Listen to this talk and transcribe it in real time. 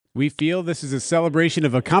We feel this is a celebration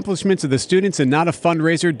of accomplishments of the students and not a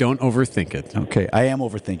fundraiser. Don't overthink it. Okay, I am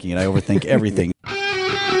overthinking it. I overthink everything.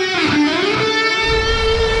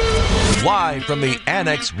 Live from the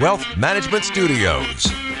Annex Wealth Management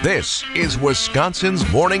Studios, this is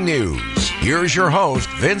Wisconsin's Morning News. Here's your host,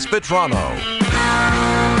 Vince Petrano.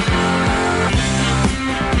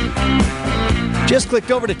 Just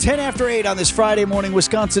clicked over to 10 after 8 on this Friday morning.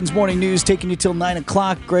 Wisconsin's Morning News taking you till 9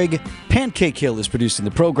 o'clock. Greg Pancake Hill is producing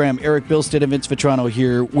the program. Eric Bilstead and Vince Vetrano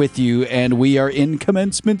here with you, and we are in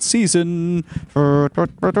commencement season. No,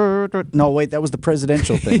 wait, that was the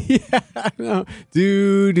presidential thing. Yeah, no.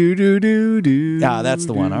 Do. Ah, that's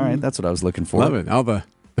the one. All right, that's what I was looking for. Love it. All the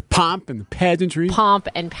pomp and the pageantry. Pomp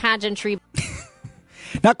and pageantry.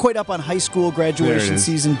 Not quite up on high school graduation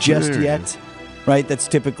season just yet, right? That's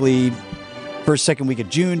typically first, second week of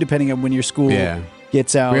June, depending on when your school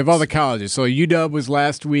gets out. We have all the colleges. So UW was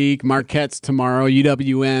last week. Marquette's tomorrow.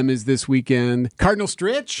 UWM is this weekend. Cardinal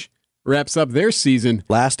Stritch wraps up their season.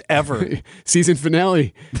 Last ever. Season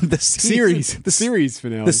finale. The series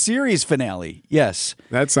finale. The series finale, yes.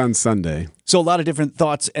 That's on Sunday. So a lot of different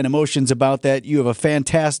thoughts and emotions about that. You have a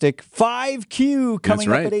fantastic 5Q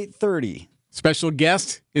coming up at 8:30. Special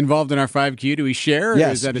guest involved in our 5Q. Do we share? Yes,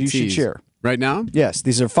 or is that a you tease? should share. Right now? Yes.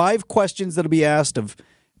 These are 5 questions that'll be asked of.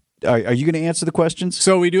 Are you going to answer the questions?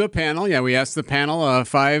 So we do a panel. Yeah, we ask the panel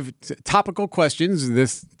 5 topical questions.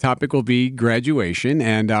 This topic will be graduation,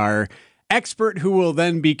 and our expert who will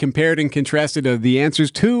then be compared and contrasted of the answers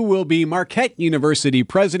to will be Marquette University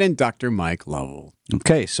President Dr. Mike Lovell.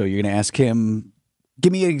 Okay, so you're going to ask him,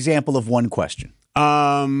 give me an example of one question.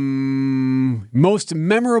 Most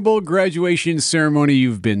memorable graduation ceremony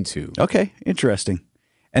you've been to. Okay, interesting.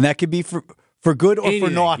 And that could be for good or Anything,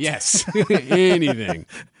 for naught. Yes, anything.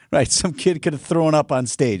 Right, some kid could have thrown up on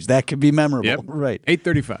stage. That could be memorable. Yep. Right.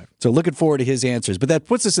 8:35. So looking forward to his answers. But that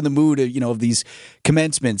puts us in the mood of, of these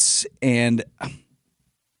commencements. And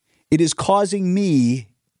it is causing me,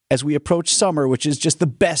 as we approach summer, which is just the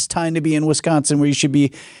best time to be in Wisconsin, where you should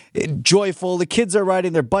be joyful. The kids are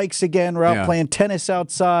riding their bikes again. We're out playing tennis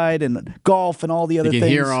outside and golf and all the other things. You can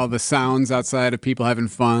hear all the sounds outside of people having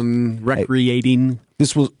fun, recreating.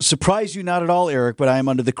 This will surprise you not at all, Eric, but I am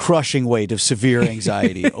under the crushing weight of severe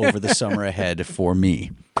anxiety over the summer ahead for me.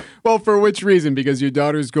 Well, for which reason? Because your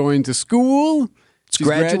daughter's going to school? It's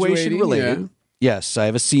graduation related. Yeah. Yes, I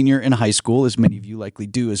have a senior in high school, as many of you likely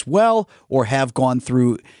do as well, or have gone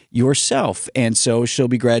through yourself. And so she'll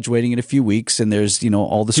be graduating in a few weeks, and there's,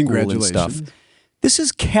 all the school and stuff. This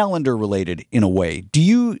is calendar related in a way. Do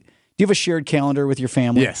you have a shared calendar with your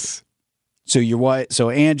family? Yes. So your wife, so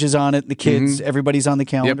Ange is on it, the kids, everybody's on the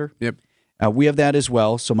calendar? Yep. We have that as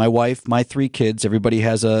well. So my wife, my 3 kids, everybody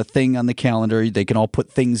has a thing on the calendar. They can all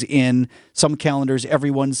put things in. Some calendars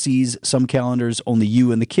everyone sees. Some calendars only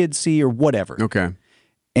you and the kids see, or whatever. Okay.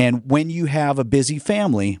 And when you have a busy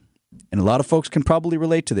family, and a lot of folks can probably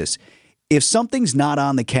relate to this, if something's not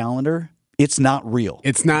on the calendar, it's not real.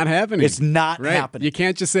 It's not happening. It's not happening. You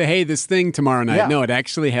can't just say, hey, this thing tomorrow night. Yeah. No, it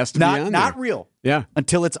actually has to be on there. Not real. Yeah.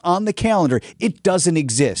 Until it's on the calendar. It doesn't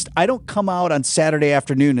exist. I don't come out on Saturday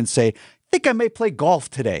afternoon and say, I think I may play golf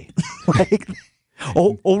today.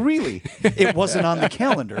 Oh, really? It wasn't on the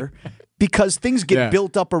calendar, because things get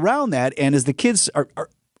built up around that. And as the kids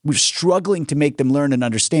we're struggling to make them learn and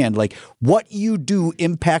understand, like, what you do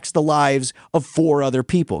impacts the lives of 4 other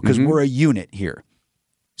people, because we're a unit here.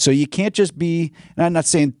 So you can't just be, and I'm not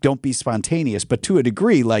saying don't be spontaneous, but to a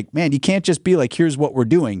degree, like, man, you can't just be like, here's what we're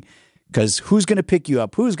doing, because who's going to pick you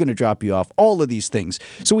up? Who's going to drop you off? All of these things.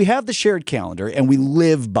 So we have the shared calendar, and we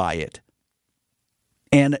live by it.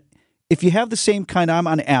 And if you have the same kind, I'm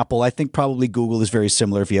on Apple. I think probably Google is very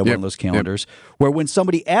similar if you have one of those calendars, where when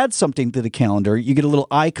somebody adds something to the calendar, you get a little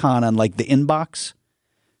icon on like the inbox.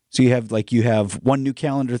 So you have one new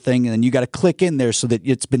calendar thing, and then you got to click in there so that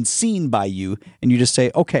it's been seen by you, and you just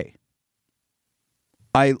say, okay.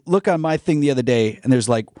 I look on my thing the other day, and there's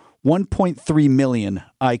like 1.3 million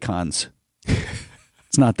icons.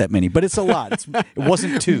 It's not that many, but it's a lot. It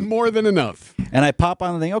wasn't 2. More than enough. And I pop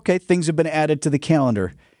on the thing, okay, things have been added to the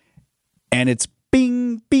calendar. And it's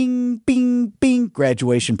bing, bing, bing, bing,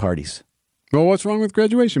 graduation parties. Well, what's wrong with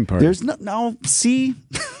graduation parties? There's see?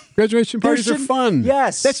 Graduation parties are fun.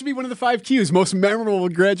 Yes. That should be one of the 5 Qs, most memorable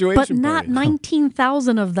graduation parties. But not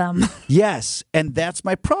 19,000 of them. Yes, and that's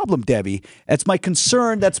my problem, Debbie. That's my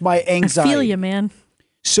concern. That's my anxiety. I feel you, man.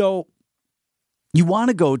 So you want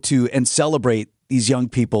to go to and celebrate these young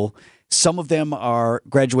people. Some of them are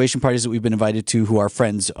graduation parties that we've been invited to who are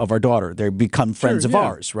friends of our daughter. They become friends of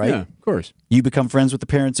ours, right? Yeah, of course. You become friends with the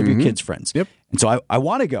parents of your kids' friends. Yep. And so I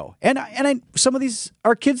want to go. And some of these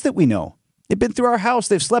are kids that we know. They've been through our house.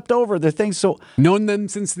 They've slept over. Their things. So Known them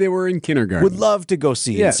since they were in kindergarten. would love to go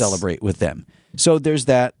see and celebrate with them. So there's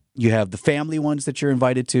that. You have the family ones that you're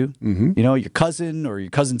invited to. Mm-hmm. You know, your cousin or your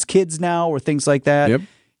cousin's kids now or things like that. Yep.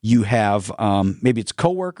 You have maybe it's a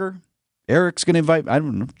coworker. Eric's going to invite. I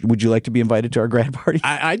don't know. Would you like to be invited to our grad party?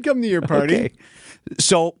 I'd come to your party. Okay.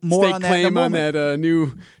 So more Stake on that claim in a on moment. that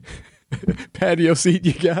new patio seat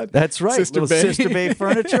you got. That's right. Sister Little Bay. Sister Bay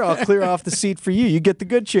furniture. I'll clear off the seat for you. You get the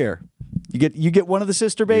good chair. You get one of the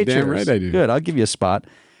Sister Bay You're chairs. damn right I do. Good. I'll give you a spot.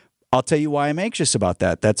 I'll tell you why I'm anxious about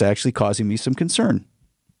that. That's actually causing me some concern,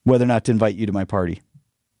 whether or not to invite you to my party.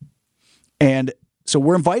 And so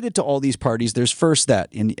we're invited to all these parties. There's first that,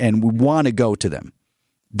 and we want to go to them.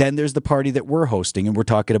 Then there's the party that we're hosting, and we're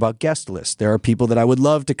talking about guest lists. There are people that I would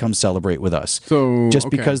love to come celebrate with us, So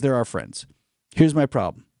because they're our friends. Here's my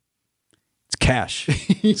problem. It's cash.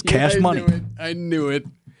 It's cash money. I knew it.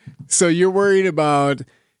 So you're worried about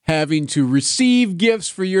having to receive gifts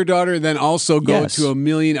for your daughter, then also go Yes. to a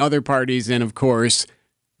million other parties and, of course,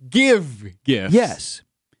 give gifts. Yes.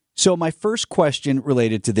 So my first question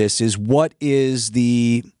related to this is, what is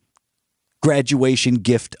the graduation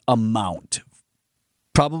gift amount?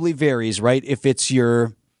 Probably varies, right? If it's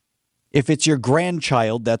your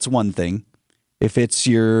grandchild, that's one thing. If it's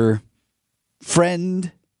your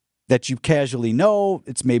friend that you casually know,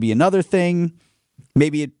 it's maybe another thing.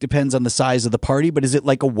 Maybe it depends on the size of the party, but is it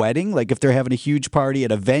like a wedding? Like if they're having a huge party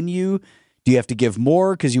at a venue, do you have to give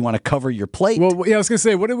more because you want to cover your plate? Well, yeah, I was going to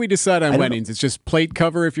say, what do we decide on don't weddings? It's just plate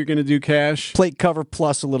cover if you're going to do cash? Plate cover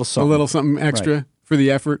plus a little A something. little something extra Right. for the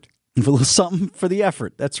effort? A little something for the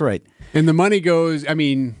effort. That's right. And the money goes, I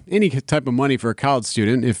mean, any type of money for a college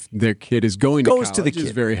student, if their kid is going to Goes college, to the is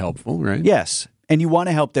kid. very helpful, right? Yes. And you want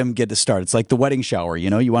to help them get a start. It's like the wedding shower, you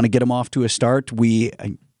know, you want to get them off to a start.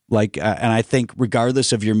 And I think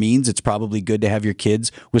regardless of your means, it's probably good to have your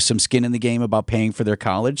kids with some skin in the game about paying for their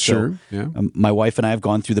college. Sure, So, yeah. my wife and I have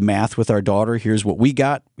gone through the math with our daughter. Here's what we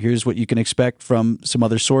got. Here's what you can expect from some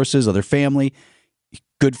other sources, other family.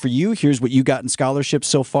 Good for you. Here's what you got in scholarships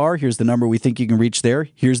so far. Here's the number we think you can reach there.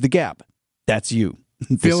 Here's the gap. That's you.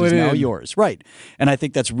 This Fill is it now in. yours. Right. And I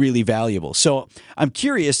think that's really valuable. So I'm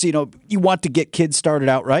curious, you know, you want to get kids started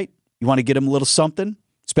out right. You want to get them a little something,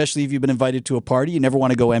 especially if you've been invited to a party. You never want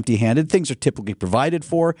to go empty-handed. Things are typically provided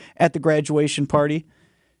for at the graduation party.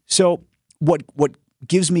 So what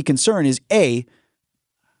gives me concern is, I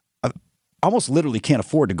almost literally can't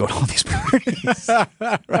afford to go to all these parties,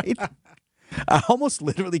 right? I almost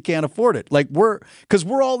literally can't afford it. Like because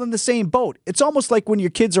we're all in the same boat. It's almost like when your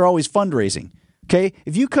kids are always fundraising. Okay,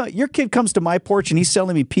 if your kid comes to my porch and he's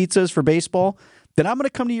selling me pizzas for baseball, then I'm going to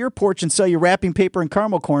come to your porch and sell you wrapping paper and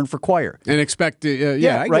caramel corn for choir. And expect, I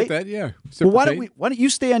right? get that, yeah. Well, why don't you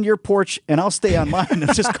stay on your porch and I'll stay on mine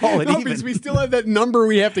and just call it No, even? because we still have that number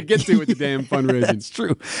we have to get to with the damn fundraising. That's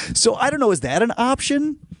true. So I don't know. Is that an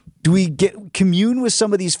option? Do we commune with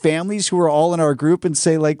some of these families who are all in our group and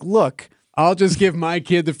say, like, look, I'll just give my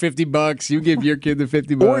kid the $50. You give your kid the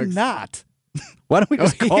 $50. or not? Why don't we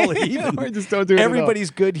just call it even? Or just don't do it at all.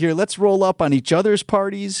 Everybody's good here. Let's roll up on each other's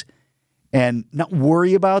parties and not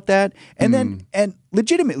worry about that. And then, and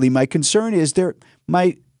legitimately, my concern is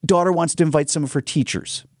my daughter wants to invite some of her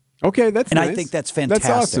teachers. Okay, that's And nice. I think that's fantastic.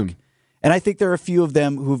 That's awesome. And I think there are a few of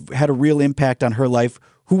them who've had a real impact on her life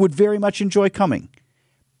who would very much enjoy coming.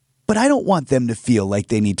 But I don't want them to feel like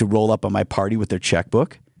they need to roll up on my party with their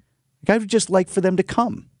checkbook. Like, I would just like for them to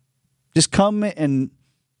come. Just come and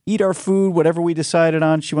eat our food, whatever we decided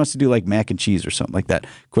on. She wants to do like mac and cheese or something like that.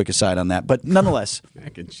 Quick aside on that. But nonetheless.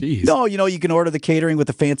 Mac and cheese. No, you know, you can order the catering with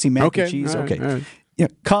the fancy mac and cheese. all right, Okay. all right. You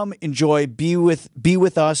know, come, enjoy, be with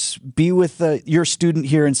us, be with your student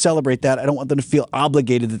here and celebrate that. I don't want them to feel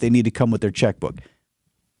obligated that they need to come with their checkbook.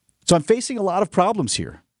 So I'm facing a lot of problems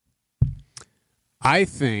here. I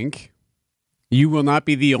think you will not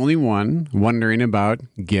be the only one wondering about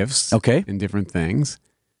gifts and different things.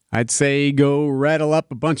 I'd say go rattle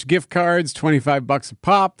up a bunch of gift cards, $25 a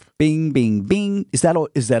pop. Bing, bing, bing. Is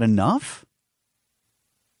that enough?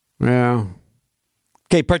 Well,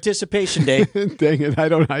 okay, participation day. dang it, I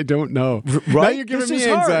don't know. Right? Now you're giving This me is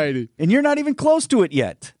hard. anxiety. And you're not even close to it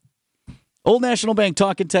yet. Old National Bank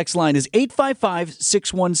talk and text line is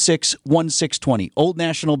 855-616-1620. Old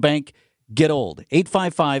National Bank, get old.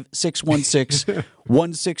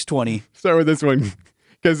 855-616-1620. Start with this one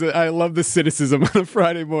because I love the cynicism on a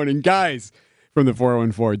Friday morning. Guys from the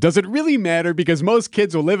 414, does it really matter? Because most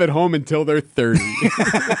kids will live at home until they're 30.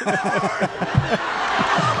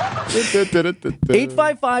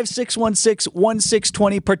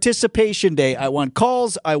 855-616-1620, Participation Day. I want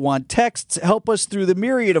calls. I want texts. Help us through the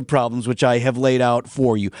myriad of problems which I have laid out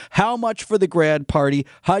for you. How much for the grad party?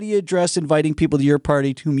 How do you address inviting people to your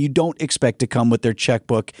party whom you don't expect to come with their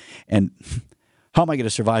checkbook? And how am I going to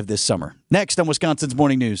survive this summer? Next on Wisconsin's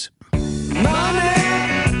Morning News.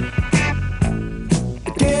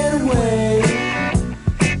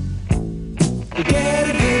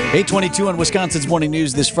 8:22 on Wisconsin's Morning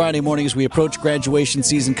News this Friday morning as we approach graduation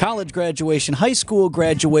season, college graduation, high school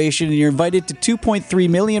graduation, and you're invited to 2.3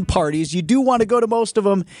 million parties. You do want to go to most of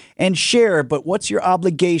them and share, but what's your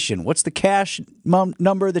obligation? What's the cash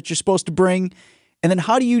number that you're supposed to bring? And then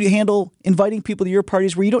how do you handle inviting people to your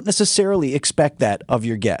parties where you don't necessarily expect that of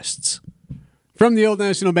your guests? From the Old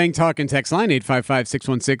National Bank talk and text line,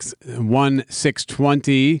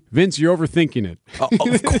 855-616-1620. Vince, you're overthinking it.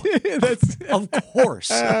 Of course.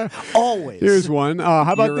 Always. Here's one.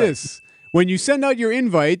 How about this? When you send out your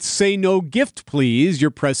invites, say no gift, please. Your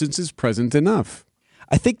presence is present enough.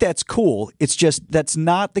 I think that's cool. It's just that's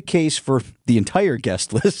not the case for the entire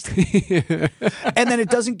guest list. And then it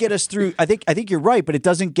doesn't get us through. I think you're right, but it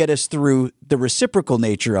doesn't get us through the reciprocal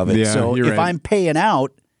nature of it. Yeah, so if I'm paying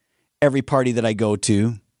out every party that I go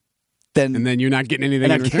to, then you're not getting anything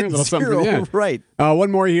in return. Zero, right. One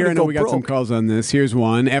more here. I know we got some calls on this. Here's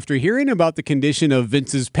one. After hearing about the condition of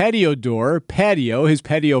Vince's patio, his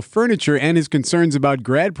patio furniture, and his concerns about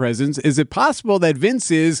grad presents, is it possible that Vince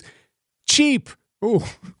is cheap? Ooh.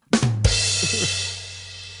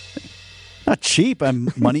 Not cheap. I'm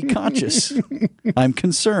money conscious. I'm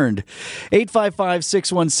concerned.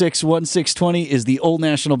 855-616-1620 is the Old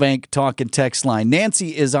National Bank talk and text line.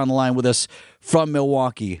 Nancy is on the line with us from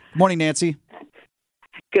Milwaukee. Morning, Nancy.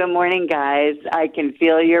 Good morning, guys. I can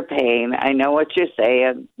feel your pain. I know what you're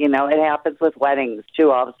saying. You know, it happens with weddings,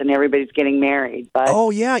 too. All of a sudden, everybody's getting married. But oh,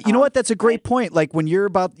 yeah. You know what? That's a great point. Like, when you're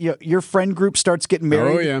about your friend group starts getting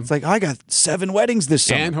married, it's like, I got 7 weddings this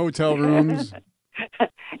summer. And hotel rooms.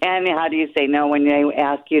 And how do you say no when they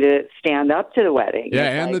ask you to stand up to the wedding? Yeah,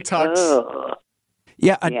 it's and like, the tux. Ugh.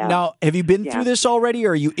 Yeah. Now, have you been through this already,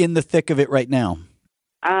 or are you in the thick of it right now?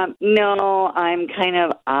 No, I'm kind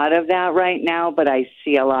of out of that right now, but I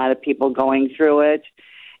see a lot of people going through it.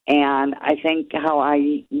 And I think how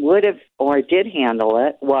I would have or did handle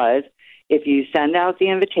it was if you send out the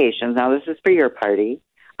invitations. Now, this is for your party.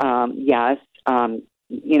 Yes,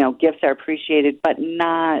 gifts are appreciated, but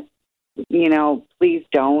not, please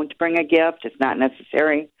don't bring a gift. It's not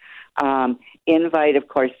necessary. Invite, of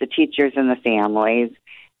course, the teachers and the families,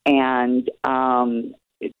 and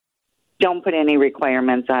don't put any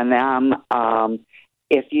requirements on them.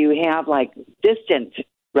 If you have, like, distant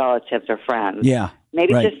relatives or friends,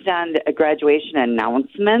 maybe just send a graduation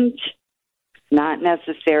announcement, not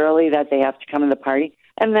necessarily that they have to come to the party.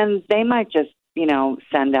 And then they might just,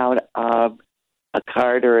 send out a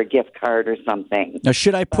card or a gift card or something. Now,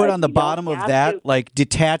 should I put on the bottom of that, like,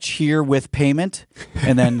 detach here with payment?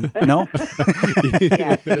 And then, no?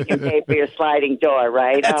 Yes, you can pay for your sliding door,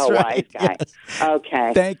 right? That's right. Wise guy. Yes.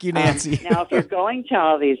 Okay. Thank you, Nancy. Now, if you're going to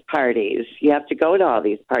all these parties, you have to go to all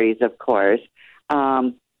these parties, of course.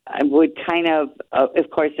 I would kind of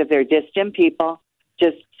course, if they're distant people,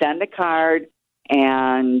 just send a card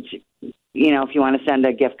and if you want to send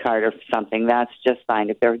a gift card or something, that's just fine.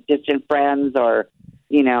 If they're distant friends or,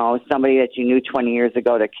 somebody that you knew 20 years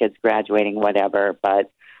ago, their kids graduating, whatever. But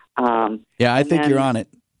I think you're on it.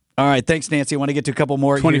 All right. Thanks, Nancy. I want to get to a couple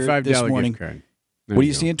more here this morning. Gift card. What are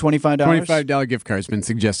you seeing? $25? $25 gift card has been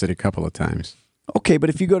suggested a couple of times. Okay, but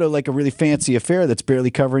if you go to like a really fancy affair that's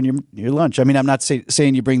barely covering your lunch, I mean, I'm not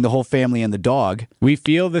saying you bring the whole family and the dog. We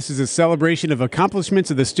feel this is a celebration of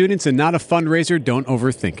accomplishments of the students and not a fundraiser. Don't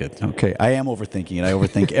overthink it. Okay, I am overthinking it. I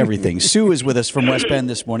overthink everything. Sue is with us from West Bend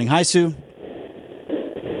this morning. Hi, Sue.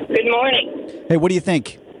 Good morning. Hey, what do you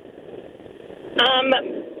think?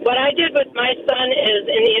 What I did with my son is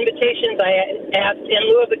in the invitations I asked, in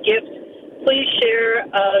lieu of a gift, please share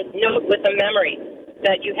a note with a memory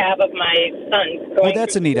that you have of my son going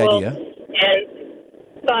that's a through neat school idea. and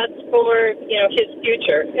thoughts for his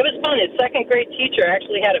future. It was fun. His second grade teacher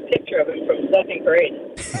actually had a picture of him from second grade.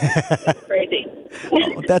 That's crazy.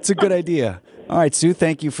 That's a good idea. All right, Sue,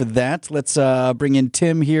 thank you for that. Let's bring in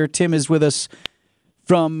Tim here. Tim is with us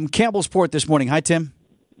from Campbellsport this morning. Hi, Tim.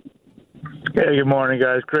 Hey, good morning,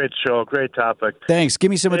 guys. Great show. Great topic. Thanks. Give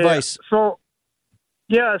me some advice. So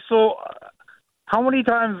how many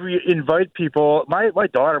times we invite people? My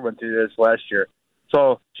daughter went through this last year.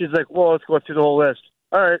 So she's like, well, let's go through the whole list.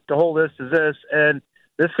 All right, the whole list is this, and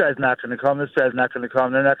this guy's not going to come. This guy's not going to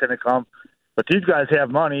come. They're not going to come. But these guys have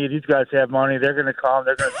money. These guys have money. They're going to come.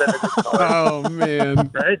 They're going to send it to Oh,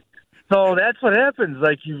 man. Right? So that's what happens.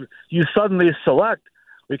 Like you suddenly select,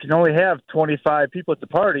 we can only have 25 people at the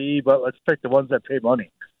party, but let's pick the ones that pay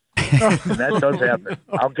money. And that does happen.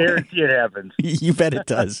 I'll guarantee it happens. You bet it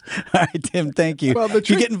does. All right, Tim, thank you. Well, if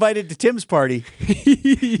you get invited to Tim's party,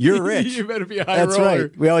 you're rich. You better be a high That's roller.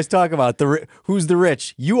 right. We always talk about who's the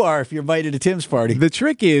rich. You are if you're invited to Tim's party. The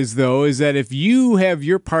trick is, though, is that if you have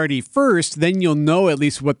your party first, then you'll know at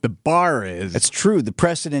least what the bar is. That's true. The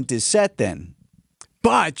precedent is set then.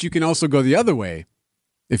 But you can also go the other way.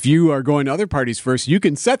 If you are going to other parties first, you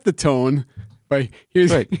can set the tone by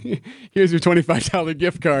here's your $25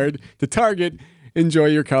 gift card to Target. Enjoy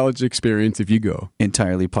your college experience if you go.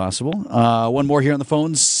 Entirely possible. One more here on the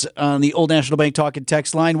phones on the Old National Bank talk and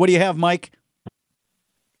text line. What do you have, Mike?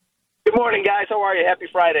 Good morning, guys. How are you? Happy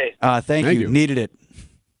Friday. Thank you. Needed it.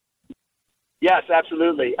 Yes,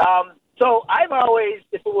 absolutely. So I've always,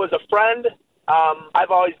 if it was a friend, I've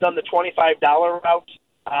always done the $25 route.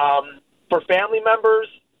 For family members,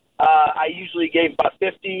 I usually gave about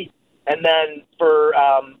 $50. And then for,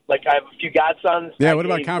 I have a few godsons. Yeah, what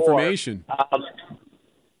about confirmation?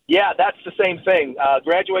 Yeah, that's the same thing.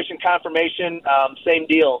 Graduation, confirmation, same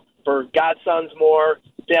deal. For godsons, more.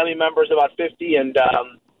 Family members, about 50. And,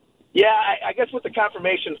 I guess with the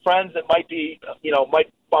confirmation friends, it might be,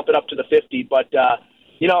 might bump it up to the 50. But,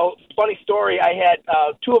 funny story, I had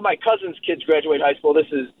two of my cousins' kids graduate high school.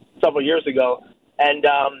 This is several years ago. And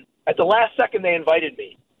at the last second, they invited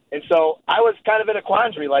me. And so I was kind of in a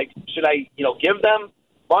quandary, like, should I, give them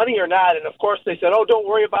money or not? And, of course, they said, oh, don't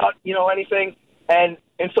worry about, anything. And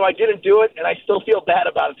so I didn't do it, and I still feel bad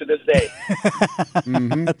about it to this day.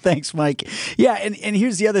 Mm-hmm. Thanks, Mike. Yeah, and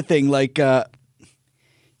here's the other thing. Like, I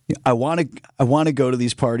want to go to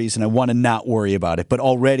these parties, and I want to not worry about it, but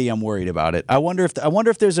already I'm worried about it. I wonder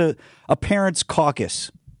if there's a parents'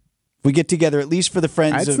 caucus. We get together, at least for the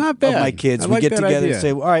friends of my kids. We get together and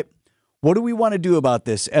say, all right, what do we want to do about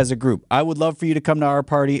this as a group? I would love for you to come to our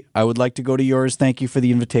party. I would like to go to yours. Thank you for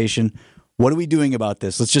the invitation. What are we doing about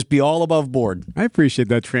this? Let's just be all above board. I appreciate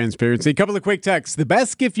that transparency. A couple of quick texts. The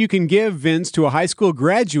best gift you can give, Vince, to a high school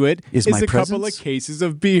graduate is a couple of cases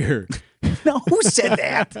of beer. No, who said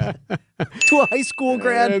that? To a high school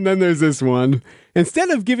grad? And then there's this one.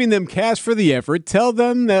 Instead of giving them cash for the effort, tell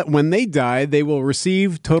them that when they die, they will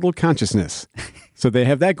receive total consciousness. So they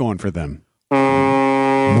have that going for them.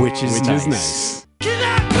 Which is nice.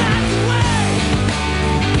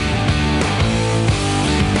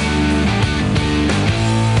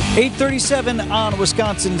 8:37 on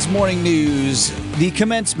Wisconsin's Morning News. The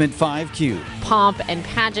commencement 5Q. Pomp and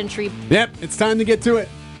pageantry. Yep, it's time to get to it.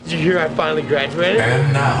 Did you hear I finally graduated?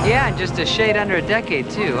 And now, yeah, just a shade under a decade,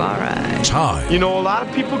 too. All right. time. You know, a lot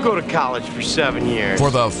of people go to college for 7 years. For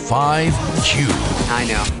the 5Q. I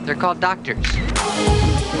know. They're called doctors.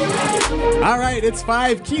 All right, it's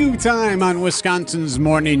 5Q time on Wisconsin's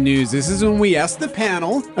Morning News. This is when we ask the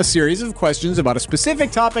panel a series of questions about a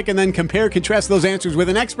specific topic and then compare and contrast those answers with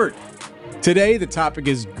an expert. Today, the topic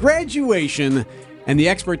is graduation, and the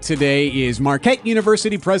expert today is Marquette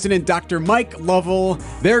University President Dr. Mike Lovell.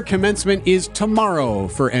 Their commencement is tomorrow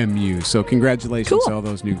for MU, so congratulations to all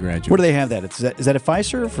those new graduates. Where do they have that? Is that at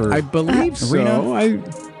Fiserv? Or I believe so. I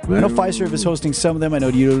know Fiserv is hosting some of them. I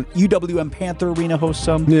know UWM Panther Arena hosts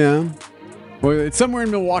some. Yeah. Well, it's somewhere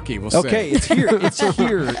in Milwaukee, we'll say. Okay, it's here. It's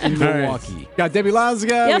here in Milwaukee. Right. Got Debbie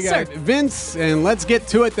Lazga, yes, we got sir. Vince, and let's get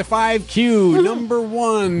to it. The 5Q. Number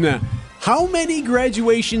one. How many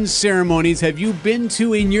graduation ceremonies have you been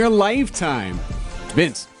to in your lifetime?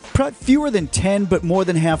 Vince. Probably fewer than 10, but more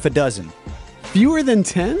than half a dozen. Fewer than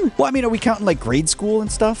 10? Well, I mean, are we counting like grade school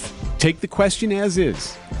and stuff? Take the question as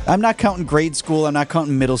is. I'm not counting grade school. I'm not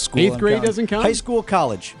counting middle school. Eighth grade doesn't count? High school,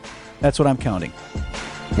 college. That's what I'm counting.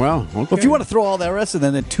 Well, okay. Well, if you want to throw all that rest of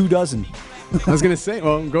them, then 2 dozen. I was going to say,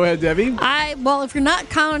 well, go ahead, Debbie. Well, if you're not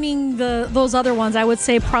counting those other ones, I would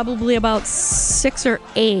say probably about 6 or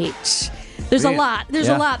 8. There's a lot. There's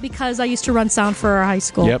a lot because I used to run sound for our high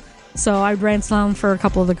school. Yep. So I ran sound for a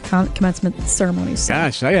couple of the commencement ceremonies. So.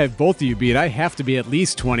 Gosh, I have both of you beat. I have to be at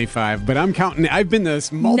least 25, but I'm counting. I've been to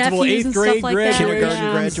multiple Nephews 8th grade like graduations.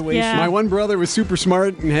 Kindergarten graduation. Yeah. My one brother was super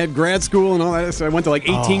smart and had grad school and all that, so I went to like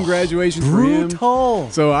 18 graduations for him. Brutal.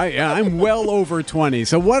 So I'm well over 20.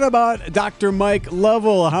 So what about Dr. Mike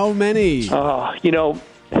Lovell? How many?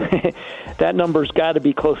 That number's got to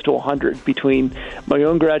be close to 100 between my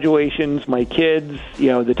own graduations, my kids,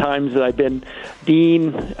 the times that I've been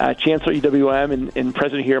dean, chancellor at UWM, and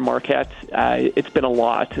president here at Marquette. It's been a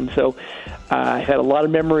lot. And so I've had a lot of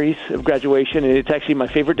memories of graduation, and it's actually my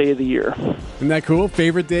favorite day of the year. Isn't that cool?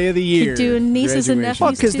 Favorite day of the year. Doing nieces and nephews.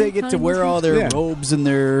 Well, because they get to wear all their robes and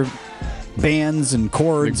their bands and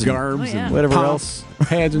chords, the garbs, and whatever pop, else.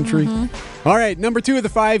 Pageantry. All right, number 2 of the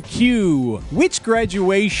 5, Q. Which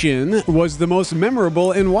graduation was the most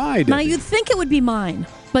memorable and why? Now, you'd think it would be mine,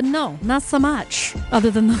 but no, not so much, other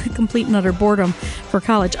than the complete and utter boredom for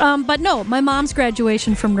college. But no, my mom's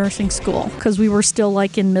graduation from nursing school, because we were still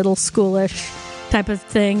like in middle schoolish type of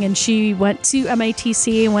thing, and she went to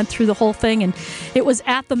MATC and went through the whole thing, and it was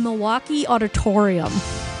at the Milwaukee Auditorium.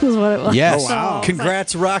 Was what it was. Yes. So, wow.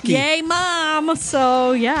 Congrats, Rocky. Yay, Mom.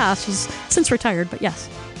 So, yeah, she's since retired, but yes.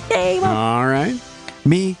 Yay, Mom. All right.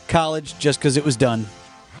 Me, college, just because it was done.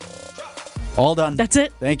 All done. That's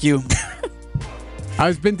it. Thank you.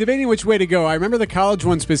 I've been debating which way to go. I remember the college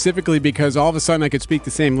one specifically because all of a sudden I could speak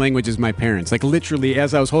the same language as my parents. Like literally,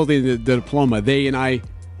 as I was holding the diploma, they and I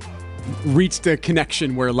reached a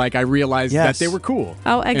connection where like I realized that they were cool.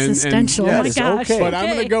 Oh, existential. And oh my gosh. okay. But I'm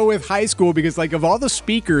going to go with high school because like of all the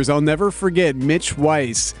speakers, I'll never forget Mitch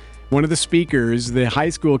Weiss, one of the speakers, the high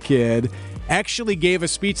school kid, actually gave a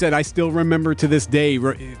speech that I still remember to this day,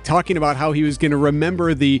 talking about how he was going to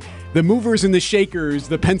remember the movers and the shakers,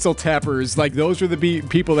 the pencil tappers, like those were the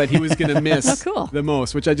people that he was going to miss the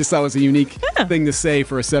most, which I just thought was a unique thing to say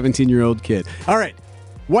for a 17-year-old kid. All right.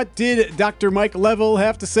 What did Dr. Mike Lovell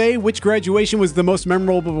have to say? Which graduation was the most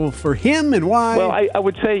memorable for him and why? Well, I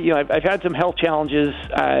would say, I've had some health challenges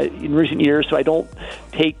in recent years, so I don't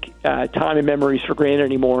take time and memories for granted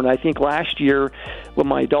anymore. And I think last year when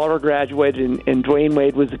my daughter graduated and Dwayne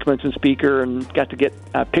Wade was the commencement speaker and got to get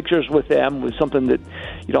pictures with them was something that,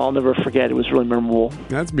 I'll never forget. It was really memorable.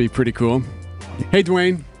 That'd be pretty cool. Hey,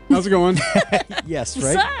 Dwayne. How's it going? Yes,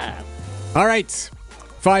 right? All right.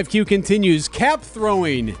 5Q continues. Cap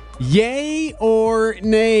throwing, yay or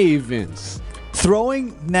nay, Vince?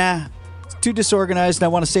 Throwing, nah. It's too disorganized, and I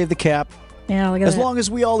want to save the cap. Yeah, look at As that. long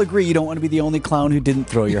as we all agree, you don't want to be the only clown who didn't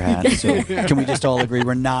throw your hat. So can we just all agree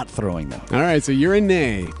we're not throwing them? All right, so you're a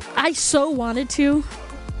nay. I so wanted to,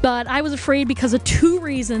 but I was afraid because of 2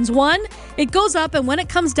 reasons. One, it goes up, and when it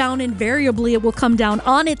comes down, invariably it will come down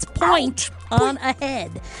on its point on a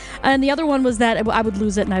head. And the other one was that I would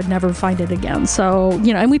lose it and I'd never find it again. So,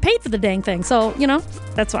 and we paid for the dang thing. So,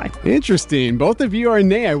 that's why. Interesting. Both of you are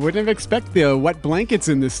nay. I wouldn't have expected the wet blankets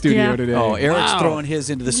in the studio today. Oh, Eric's throwing his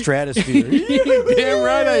into the stratosphere. Damn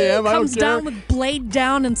right I am. I Comes don't care. down with blade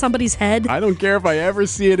down in somebody's head. I don't care if I ever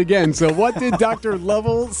see it again. So what did Dr.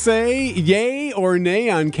 Lovell say? Yay or nay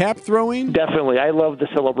on cap throwing? Definitely. I love the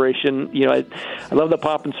celebration. I love the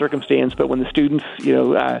pomp and circumstance, but when the students,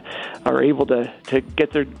 are able to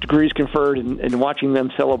get their degrees conferred and watching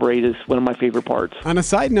them celebrate is one of my favorite parts. On a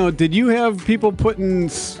side note, did you have people putting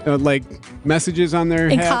messages on their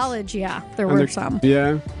in hats? college, yeah, there were some.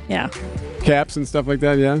 Yeah? Yeah. Caps and stuff like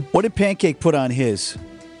that, yeah? What did Pancake put on his?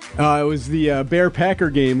 It was the Bear-Packer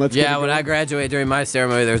game. When I graduated during my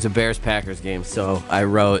ceremony, there was a Bears-Packers game, so I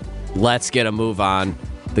wrote, "Let's get a move on.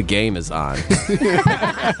 The game is on."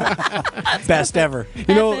 Best ever.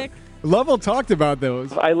 Lovell talked about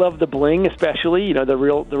those. I love the bling, especially the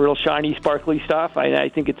real shiny, sparkly stuff. I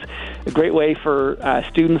think it's a great way for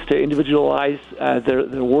students to individualize their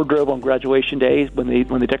wardrobe on graduation day when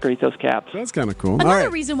they decorate those caps. That's kind of cool. Another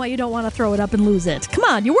reason why you don't want to throw it up and lose it. Come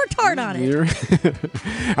on, you worked hard on it.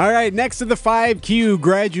 All right, next to the 5Q,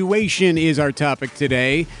 graduation is our topic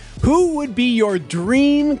today. Who would be your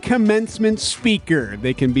dream commencement speaker?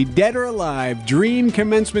 They can be dead or alive. Dream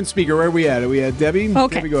commencement speaker. Where are we at? Are we at Debbie?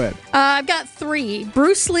 Okay. Debbie, go ahead. I've got 3.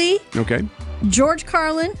 Bruce Lee, Okay. George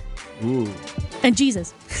Carlin, Ooh. and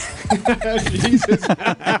Jesus. Jesus.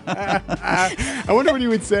 I wonder what he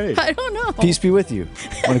would say. I don't know. Peace be with you.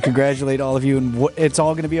 I want to congratulate all of you, and it's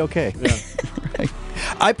all going to be okay. Yeah. Right.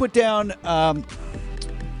 I put down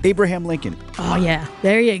Abraham Lincoln. Oh, yeah.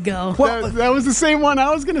 There you go. That was the same one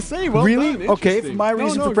I was going to say. Well really? done. Okay. Interesting. My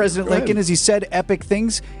reason for President go ahead. Lincoln is he said epic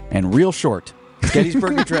things and real short.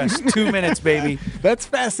 Gettysburg Address, 2 minutes, baby. That's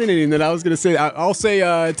fascinating that I was going to say. I'll say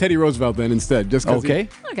Teddy Roosevelt then instead. Just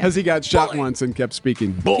because he got shot once and kept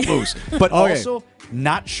speaking. Bull moose. But also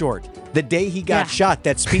not short. The day he got shot,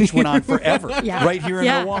 that speech went on forever. Right here in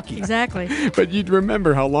Milwaukee. Exactly. But you'd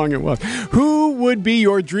remember how long it was. Who would be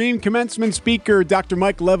your dream commencement speaker? Dr.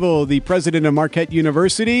 Mike Lovell, the president of Marquette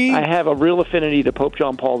University. I have a real affinity to Pope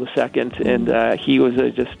John Paul II, and he was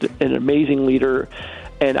just an amazing leader.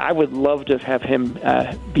 And I would love to have him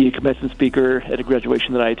be a commencement speaker at a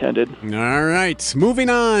graduation that I attended. All right.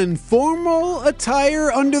 Moving on. Formal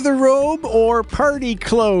attire under the robe or party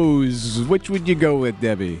clothes? Which would you go with,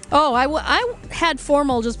 Debbie? Oh, I had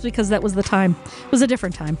formal just because that was the time. It was a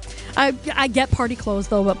different time. I get party clothes,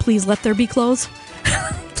 though, but please let there be clothes.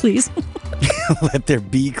 Please. Let there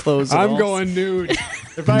be clothes. I'm going nude.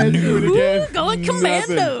 If I had to do it again, going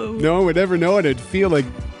commando. nothing. No one would ever know it. It'd feel like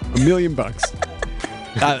 $1 million.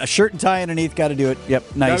 A shirt and tie underneath, got to do it.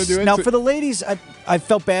 Yep, nice. Gotta do it. Now, for the ladies, I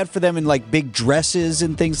felt bad for them in like big dresses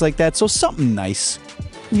and things like that, so something nice.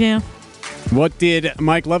 Yeah. What did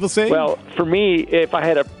Mike Lovell say? Well, for me, if I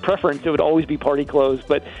had a preference, it would always be party clothes.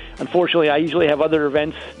 But unfortunately, I usually have other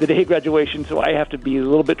events the day of graduation, so I have to be a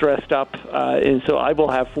little bit dressed up. And so I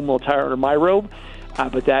will have formal attire under my robe,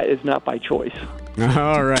 but that is not by choice.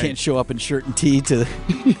 All right. Can't show up in shirt and tee to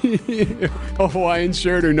a Hawaiian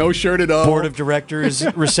shirt or no shirt at all. board of directors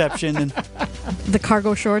reception and The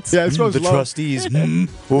cargo shorts. Yeah, I suppose the trustees.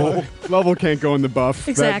 Lovell can't go in the buff.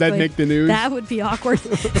 Exactly. That'd make the news. That would be awkward.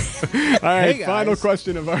 All right, Hey, final guys.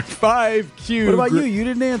 question of our 5Q. What about you? You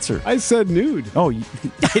didn't answer. I said nude. Oh, I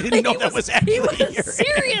didn't know that was actually He was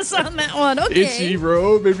serious on that one. Okay. Itchy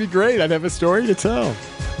robe. It'd be great. I'd have a story to tell.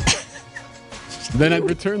 Then I'd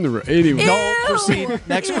return the robe. Anyway. No, proceed.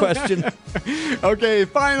 Next question. Okay,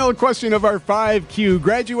 final question of our 5Q.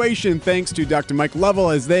 Graduation, thanks to Dr. Mike Lovell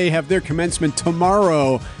as they have their commencement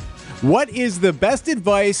tomorrow. What is the best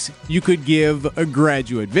advice you could give a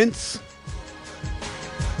graduate? Vince?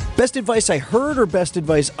 Best advice I heard or best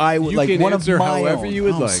advice I would You like? can One answer of my however own. you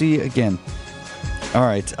would like. See, again. All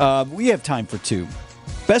right. We have time for two.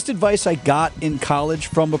 Best advice I got in college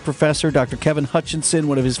from a professor, Dr. Kevin Hutchinson.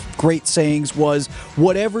 One of his great sayings was,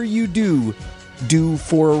 whatever you do, do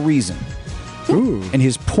for a reason. Ooh. And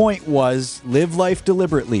his point was, live life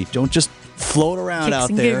deliberately. Don't just float around Kicks out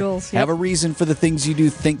and there. giggles, yep. Have a reason for the things you do.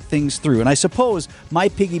 Think things through. And I suppose my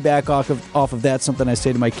piggyback off of that, something I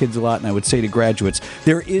say to my kids a lot, and I would say to graduates,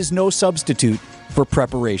 there is no substitute for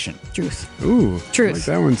preparation. Truth. Ooh. Truth. I like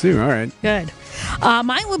that one too. All right. Good.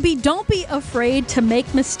 Mine would be, don't be afraid to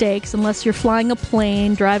make mistakes unless you're flying a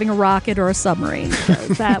plane, driving a rocket, or a submarine.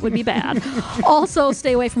 'Cause that would be bad. Also,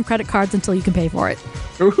 stay away from credit cards until you can pay for it.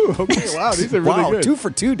 Ooh, okay. Wow, these are really Wow, good. 2 for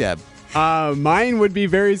 2, Deb. Mine would be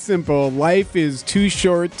very simple. Life is too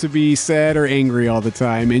short to be sad or angry all the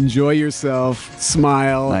time. Enjoy yourself,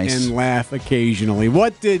 smile, Nice. and laugh occasionally.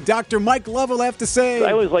 What did Dr. Mike Lovell have to say?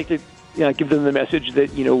 I always like to give them the message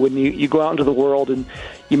that, when you go out into the world and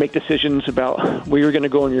you make decisions about where you're going to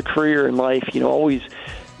go in your career and life, always,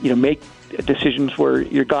 make decisions where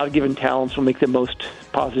your God-given talents will make the most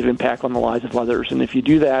positive impact on the lives of others. And if you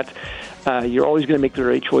do that, you're always going to make the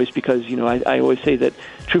right choice because, I always say that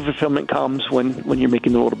true fulfillment comes when you're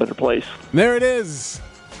making the world a better place. There it is.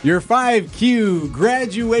 Your 5Q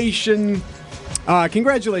graduation.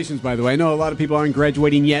 Congratulations, by the way. I know a lot of people aren't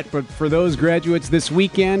graduating yet, but for those graduates this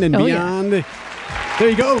weekend and beyond, there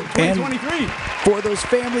you go, 2023. And for those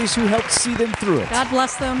families who helped see them through it. God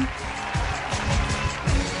bless them.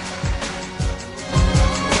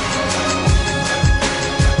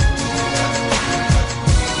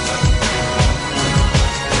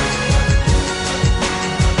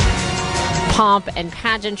 Pomp and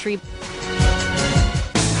pageantry.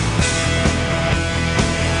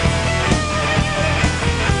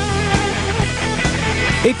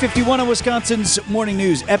 8:51 on Wisconsin's Morning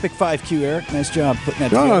News. Epic 5Q, Eric. Nice job putting that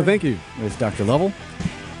together. Oh, thank you. With Dr. Lovell.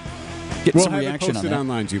 Getting We'll some have it reaction on posted that.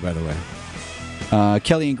 online too, by the way.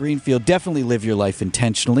 Kelly and Greenfield, definitely live your life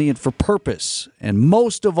intentionally and for purpose. And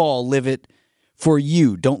most of all, live it for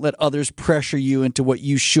you. Don't let others pressure you into what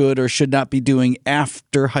you should or should not be doing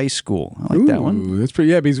after high school. I like that one. That's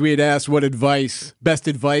pretty, because we had asked what best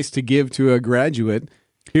advice to give to a graduate.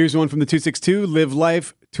 Here's one from the 262. Live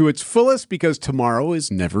life to its fullest because tomorrow is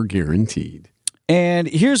never guaranteed. And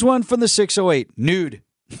here's one from the 608. Nude.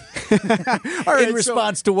 All right, in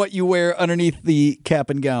response to what you wear underneath the cap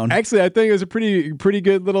and gown. Actually, I think it was a pretty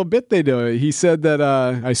good little bit they do. He said that,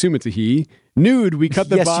 I assume it's a he, nude, we cut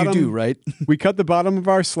the Yes, bottom. you do, right? We cut the bottom of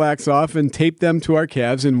our slacks off and taped them to our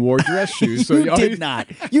calves and wore dress shoes. So You did not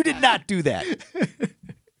do that.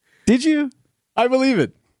 Did you? I believe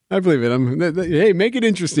it. Hey, make it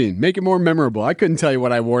interesting. Make it more memorable. I couldn't tell you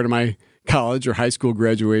what I wore to my college or high school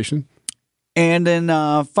graduation. And then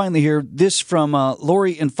finally here, this from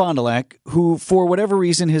Lori in Fond du Lac, who, for whatever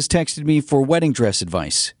reason, has texted me for wedding dress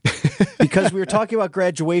advice. Because we were talking about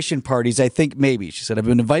graduation parties, I think maybe. She said, I've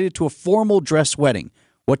been invited to a formal dress wedding.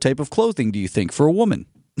 What type of clothing do you think for a woman?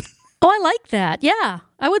 Oh, I like that. Yeah,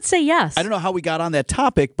 I would say yes. I don't know how we got on that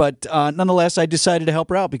topic, but nonetheless, I decided to help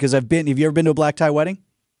her out because have you ever been to a black tie wedding?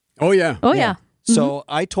 Oh, yeah. Oh, yeah. So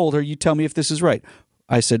I told her, you tell me if this is right.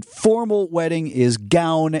 I said, formal wedding is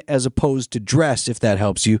gown as opposed to dress, if that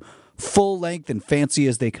helps you. Full length and fancy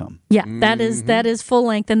as they come. Yeah, that is full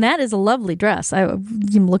length, and that is a lovely dress.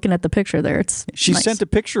 I'm looking at the picture there. She nice. sent a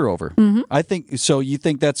picture over. I think so. You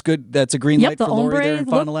think that's good? That's a green light the for Lori ombre there in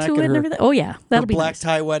Fond du look Lac to it and everything. Oh yeah, that'll be black nice.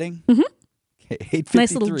 tie wedding.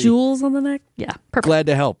 Nice little jewels on the neck. Yeah, perfect. Glad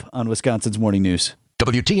to help on Wisconsin's Morning News.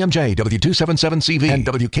 WTMJ, W277CV, and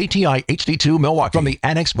WKTI HD2 Milwaukee from the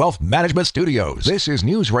Annex Wealth Management Studios. This is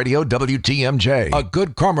News Radio WTMJ, a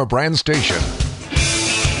Good Karma brand station.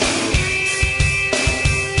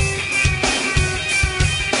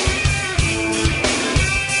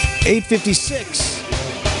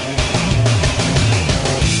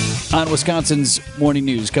 $8:56 on Wisconsin's Morning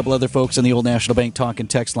News. A couple other folks on the Old National Bank talk and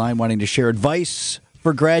text line wanting to share advice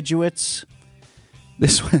for graduates.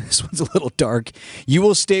 This one's a little dark. You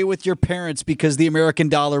will stay with your parents because the American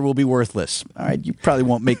dollar will be worthless. All right, you probably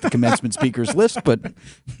won't make the commencement speakers list, but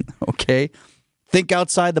okay. Think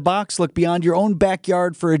outside the box. Look beyond your own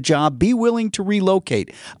backyard for a job. Be willing to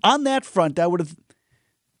relocate. On that front, I've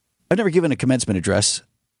never given a commencement address.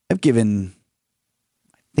 I've given,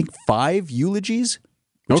 I think, 5 eulogies,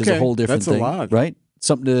 which is a whole different thing. That's a lot. Right? It's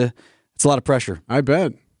a lot of pressure. I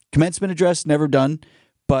bet. Commencement address, never done,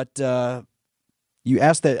 but you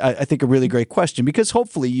asked that, I think, a really great question because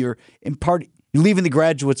hopefully you're leaving the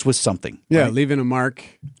graduates with something. Yeah, right? leaving a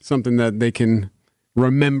mark, something that they can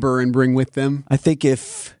remember and bring with them. I think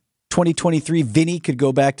if 2023 Vinny could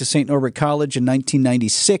go back to St. Norbert College in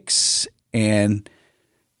 1996 and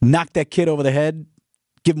knock that kid over the head,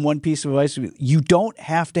 give him one piece of advice. You don't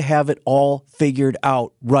have to have it all figured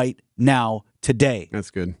out right now, today.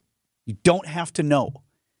 That's good. You don't have to know.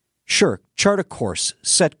 Sure, chart a course,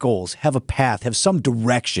 set goals, have a path, have some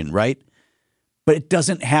direction, right? But it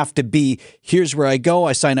doesn't have to be, here's where I go,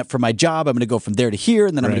 I sign up for my job, I'm going to go from there to here,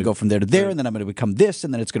 and then I'm going to go from there to there, and then I'm going to become this,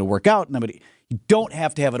 and then it's going to work out. You don't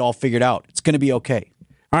have to have it all figured out. It's going to be okay.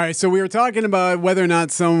 All right, so we were talking about whether or not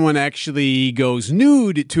someone actually goes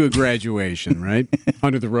nude to a graduation, right?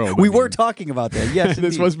 Under the robe. We were talking about that, yes.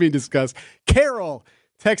 This was being discussed. Carol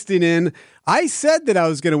texting in, I said that I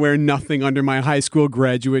was going to wear nothing under my high school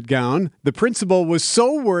graduate gown. The principal was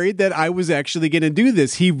so worried that I was actually going to do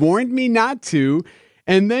this. He warned me not to,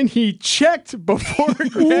 and then he checked before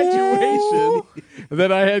graduation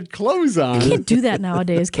that I had clothes on. You can't do that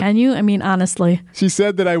nowadays, can you? I mean, honestly. She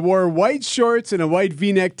said that I wore white shorts and a white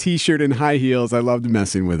V-neck T-shirt and high heels. I loved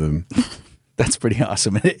messing with him. That's pretty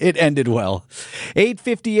awesome. It ended well.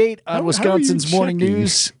 8:58 on Wisconsin's Morning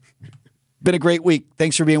News. Been a great week.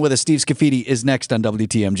 Thanks for being with us. Steve Scafidi is next on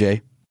WTMJ.